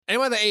Am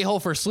I the a-hole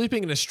for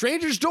sleeping in a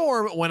stranger's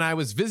dorm when I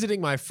was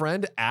visiting my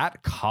friend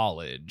at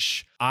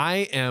college?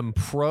 I am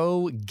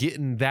pro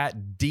getting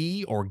that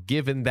D or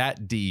giving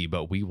that D,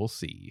 but we will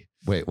see.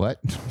 Wait,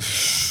 what?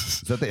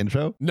 Is that the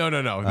intro? No.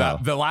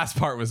 The last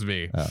part was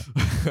me.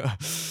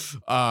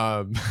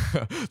 That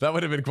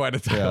would have been quite a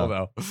title,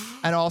 though.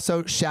 And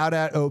also, shout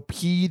out OP.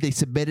 They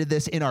submitted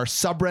this in our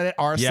subreddit,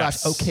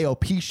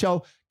 r/OKOP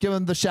show. Give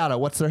them the shout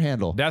out. What's their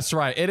handle? That's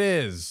right. It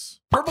is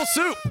Purple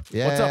Soup.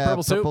 Yeah, what's up,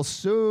 Purple Soup? Purple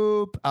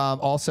Soup.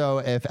 Also,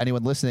 if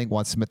anyone listening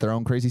wants to submit their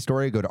own crazy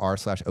story, go to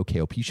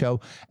r/OKOP show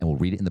and we'll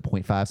read it in the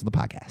 0.5s of the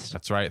podcast.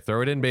 That's right.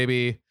 Throw it in,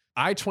 baby.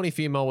 I, 20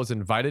 female, was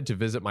invited to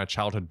visit my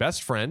childhood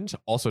best friend,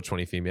 also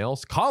 20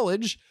 females,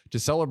 college to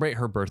celebrate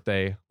her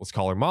birthday. Let's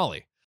call her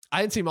Molly. I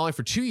hadn't seen Molly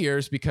for 2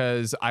 years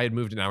because I had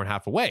moved an hour and a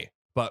half away.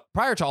 But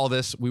prior to all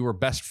this, we were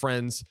best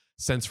friends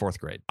since 4th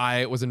grade.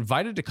 I was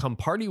invited to come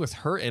party with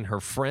her and her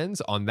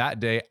friends on that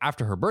day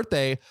after her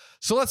birthday.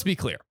 So let's be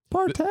clear.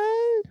 Party.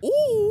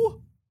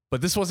 Ooh. But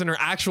this wasn't her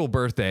actual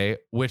birthday,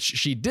 which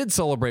she did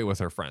celebrate with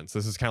her friends.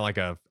 This is kind of like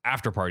a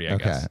after party, I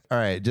guess. All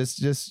right.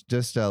 Just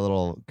a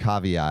little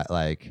caveat.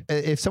 Like,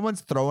 if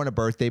someone's throwing a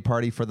birthday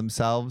party for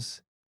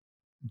themselves,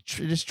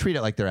 just treat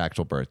it like their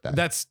actual birthday.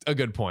 That's a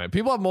good point.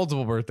 People have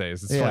multiple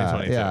birthdays. It's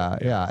 2022.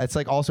 Yeah. It's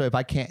like, also, if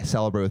I can't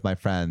celebrate with my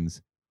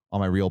friends on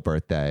my real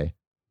birthday,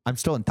 I'm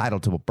still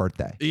entitled to a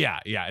birthday. Yeah.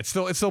 It's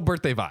still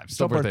birthday vibes.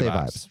 Still birthday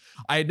vibes.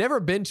 I had never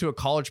been to a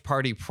college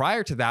party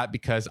prior to that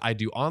because I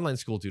do online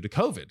school due to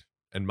COVID.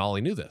 And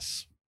Molly knew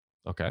this.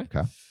 Okay.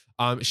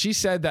 She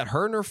said that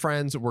her and her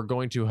friends were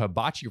going to a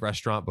hibachi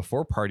restaurant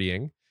before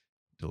partying.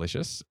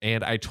 Delicious.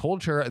 And I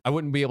told her I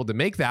wouldn't be able to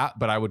make that,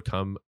 but I would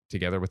come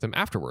together with them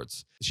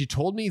afterwards. She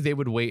told me they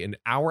would wait an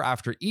hour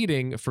after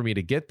eating for me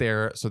to get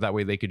there so that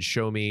way they could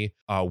show me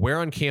where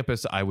on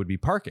campus I would be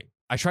parking.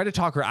 I tried to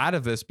talk her out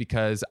of this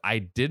because I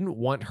didn't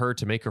want her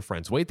to make her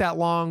friends wait that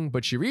long,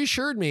 but she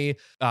reassured me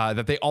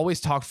that they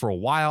always talk for a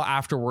while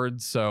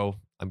afterwards. So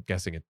I'm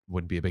guessing it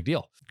wouldn't be a big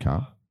deal.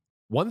 Okay.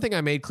 One thing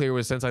I made clear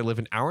was since I live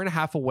an hour and a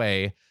half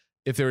away,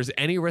 if there was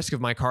any risk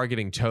of my car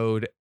getting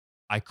towed,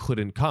 I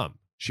couldn't come.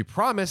 She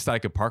promised that I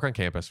could park on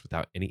campus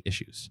without any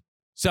issues.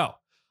 So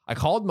I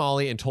called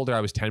Molly and told her I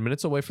was 10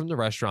 minutes away from the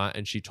restaurant,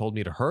 and she told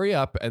me to hurry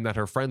up and that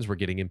her friends were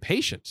getting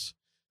impatient.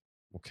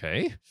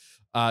 Okay.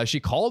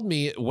 She called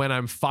me when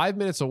I'm 5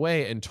 minutes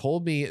away and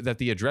told me that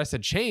the address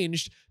had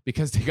changed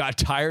because they got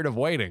tired of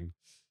waiting.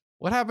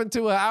 What happened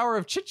to an hour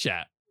of chit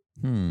chat?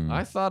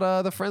 I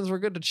thought the friends were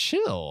good to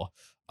chill.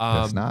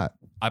 That's not.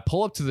 I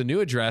pull up to the new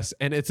address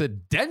and it's a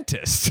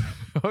dentist.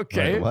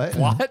 Okay. Wait,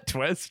 what? Plot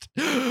twist.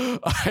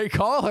 I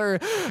call her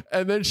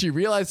and then she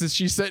realizes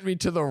she sent me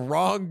to the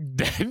wrong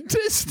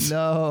dentist.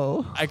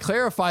 No. I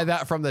clarify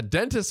that from the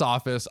dentist's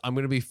office, I'm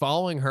going to be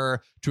following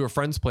her to a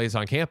friend's place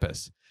on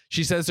campus.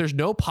 She says there's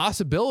no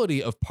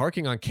possibility of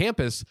parking on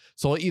campus,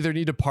 so I'll either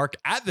need to park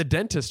at the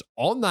dentist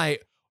all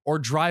night or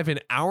drive an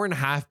hour and a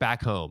half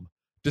back home.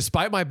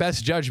 Despite my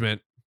best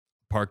judgment,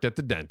 parked at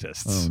the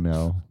dentist's. Oh,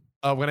 no.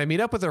 When I meet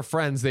up with her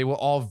friends, they were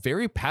all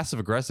very passive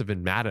aggressive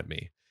and mad at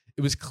me.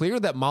 It was clear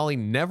that Molly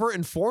never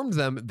informed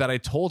them that I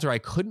told her I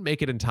couldn't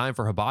make it in time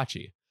for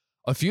hibachi.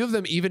 A few of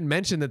them even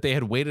mentioned that they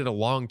had waited a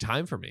long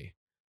time for me.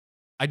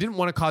 I didn't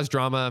want to cause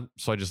drama,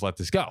 so I just let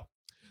this go.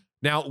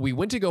 Now, we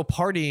went to go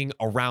partying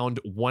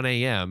around 1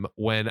 a.m.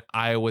 when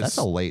I was... That's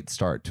a late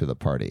start to the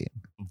party.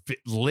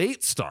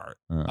 Late start.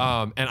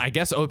 And I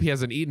guess OP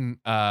hasn't eaten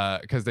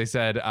because they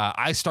said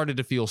I started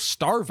to feel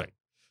starving.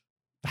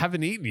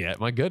 Haven't eaten yet.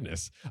 My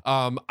goodness.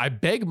 I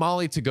beg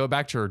Molly to go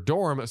back to her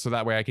dorm so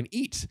that way I can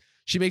eat.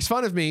 She makes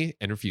fun of me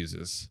and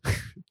refuses.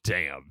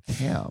 Damn.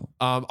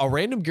 A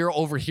random girl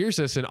overhears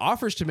this and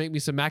offers to make me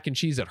some mac and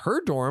cheese at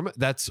her dorm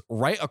that's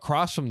right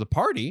across from the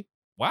party.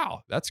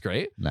 Wow, that's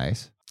great.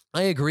 Nice.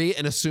 I agree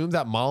and assume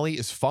that Molly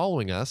is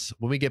following us.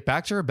 When we get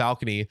back to her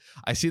balcony,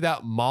 I see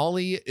that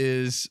Molly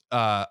is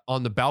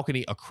on the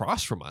balcony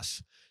across from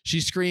us. She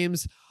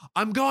screams,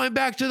 "I'm going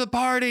back to the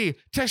party.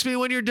 Text me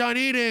when you're done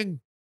eating."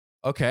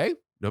 Okay,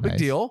 no big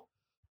deal.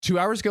 2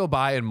 hours go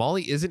by and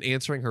Molly isn't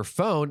answering her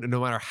phone no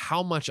matter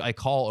how much I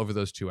call over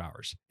those 2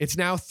 hours. It's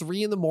now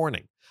 3 a.m.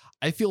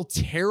 I feel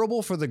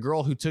terrible for the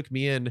girl who took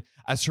me in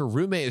as her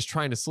roommate is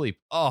trying to sleep.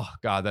 Oh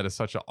God, that is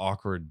such an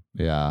awkward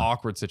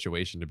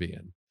situation to be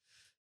in.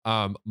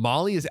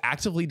 Molly is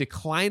actively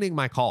declining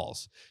my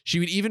calls. She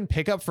would even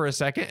pick up for a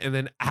second and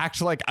then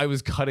act like I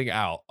was cutting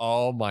out.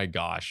 Oh my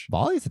gosh.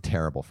 Molly's a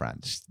terrible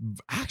friend.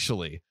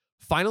 Actually.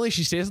 Finally,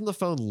 she stays on the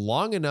phone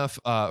long enough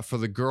for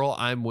the girl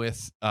I'm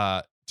with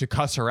to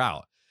cuss her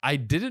out. I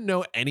didn't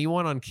know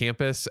anyone on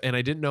campus and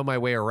I didn't know my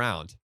way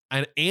around.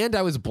 And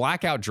I was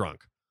blackout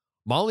drunk.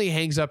 Molly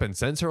hangs up and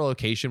sends her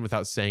location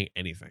without saying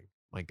anything.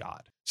 My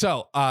God.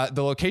 So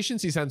the location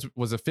she sends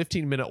was a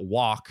 15-minute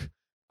walk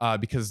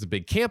because it's a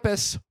big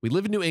campus. We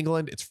live in New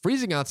England. It's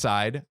freezing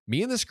outside.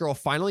 Me and this girl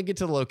finally get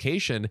to the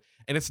location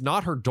and it's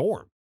not her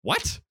dorm.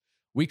 What?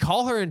 We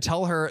call her and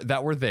tell her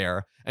that we're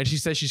there and she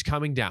says she's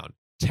coming down.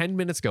 10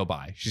 minutes go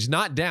by. She's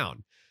not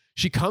down.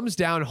 She comes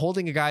down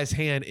holding a guy's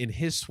hand in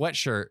his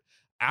sweatshirt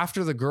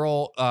after the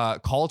girl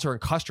called her and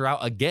cussed her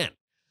out again.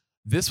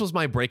 This was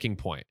my breaking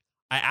point.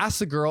 I asked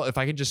the girl if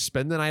I could just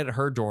spend the night at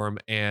her dorm,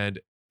 and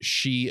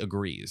she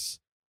agrees.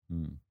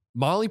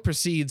 Molly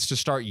proceeds to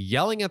start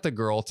yelling at the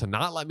girl to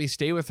not let me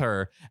stay with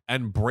her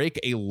and break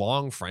a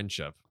long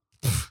friendship.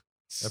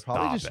 They're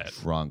probably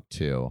just drunk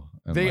too.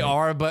 They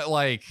are, but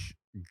like,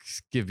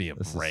 give me a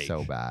this break. Is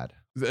so bad.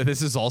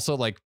 This is also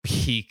like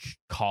peak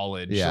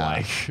college,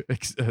 like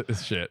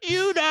shit.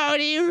 You don't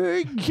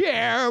even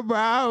care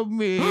about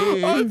me.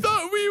 I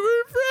thought we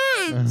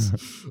were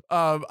friends.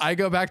 I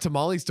go back to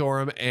Molly's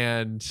dorm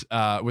and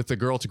with the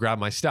girl to grab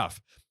my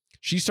stuff.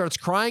 She starts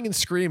crying and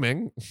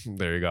screaming.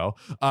 There you go.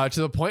 To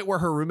the point where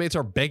her roommates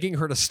are begging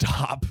her to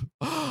stop.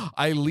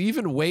 I leave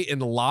and wait in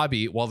the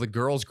lobby while the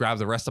girls grab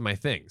the rest of my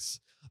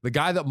things. The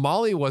guy that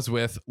Molly was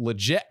with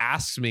legit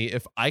asks me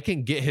if I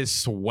can get his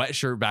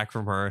sweatshirt back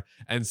from her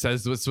and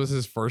says this was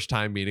his first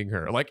time meeting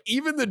her. Like,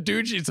 even the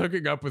dude she's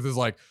hooking up with is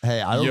like,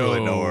 hey, I don't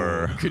really know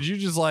her. Could you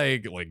just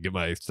like get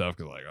my stuff?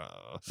 Cause like,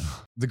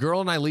 the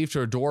girl and I leave to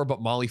her door,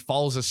 but Molly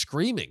follows us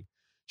screaming.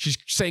 She's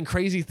saying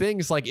crazy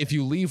things like, if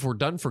you leave, we're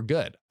done for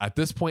good. At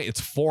this point, it's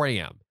 4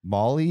 a.m.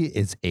 Molly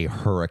is a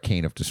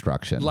hurricane of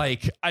destruction.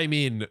 Like, I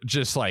mean,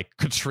 just like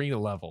Katrina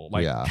level,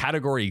 like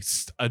category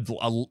a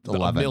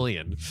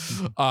million.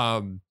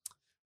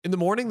 In the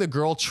morning, the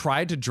girl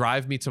tried to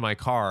drive me to my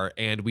car,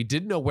 and we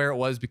didn't know where it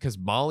was because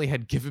Molly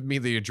had given me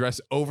the address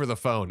over the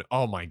phone.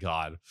 Oh my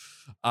God.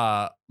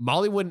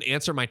 Molly wouldn't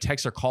answer my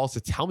texts or calls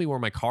to tell me where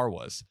my car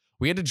was.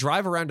 We had to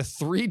drive around to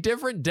 3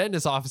 different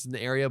dentist offices in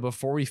the area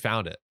before we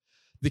found it.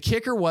 The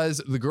kicker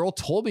was the girl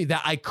told me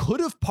that I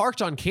could have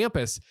parked on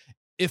campus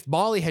if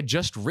Molly had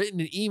just written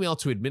an email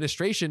to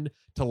administration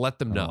to let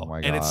them know. Oh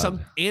my and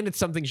God. it's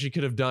something she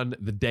could have done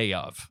the day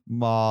of.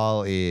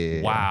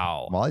 Molly.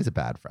 Wow. Molly's a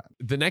bad friend.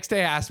 The next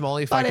day I asked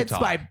Molly if I could talk.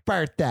 But it's my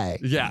birthday.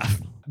 Yeah.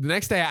 The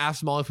next day I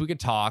asked Molly if we could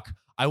talk.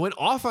 I went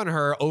off on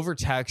her over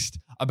text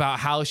about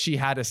how she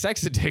had a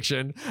sex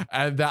addiction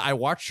and that I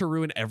watched her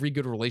ruin every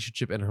good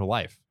relationship in her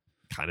life.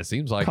 Kind of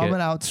seems like coming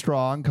out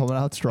strong.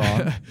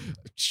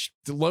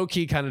 Low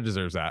key kind of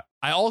deserves that.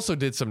 I also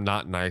did some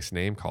not nice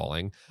name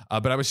calling,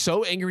 but I was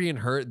so angry and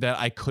hurt that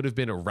I could have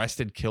been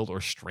arrested, killed,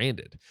 or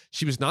stranded.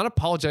 She was not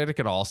apologetic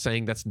at all,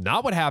 saying that's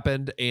not what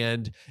happened.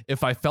 And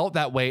if I felt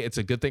that way, it's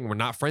a good thing we're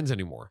not friends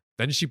anymore.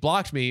 Then she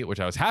blocked me, which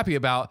I was happy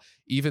about,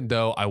 even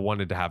though I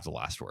wanted to have the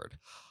last word.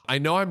 I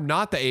know I'm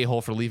not the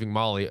a-hole for leaving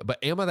Molly, but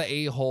am I the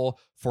a-hole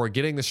for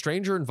getting the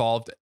stranger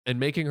involved and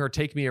making her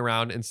take me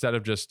around instead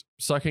of just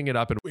sucking it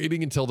up and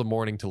waiting until the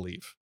morning to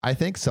leave? I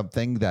think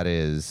something that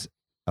is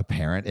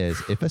apparent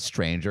is if a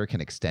stranger can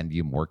extend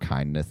you more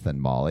kindness than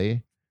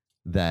Molly,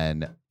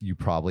 then you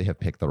probably have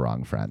picked the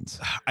wrong friends.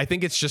 I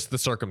think it's just the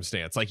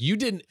circumstance. Like you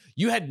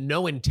had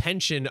no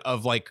intention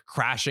of like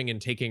crashing and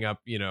taking up,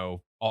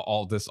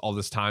 all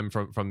this time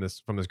from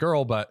this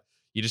girl, but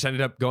you just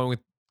ended up going with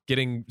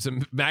getting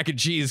some mac and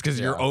cheese because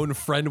your own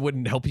friend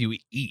wouldn't help you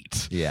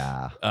eat.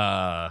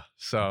 Yeah.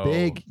 So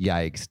big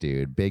yikes,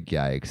 dude. Big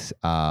yikes.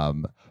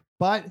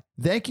 But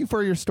thank you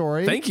for your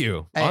story. Thank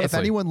you. Hey, if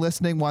anyone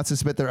listening wants to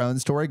submit their own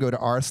story, go to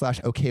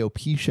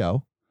r/OKOP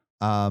show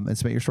and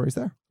submit your stories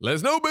there. Let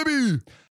us know, baby.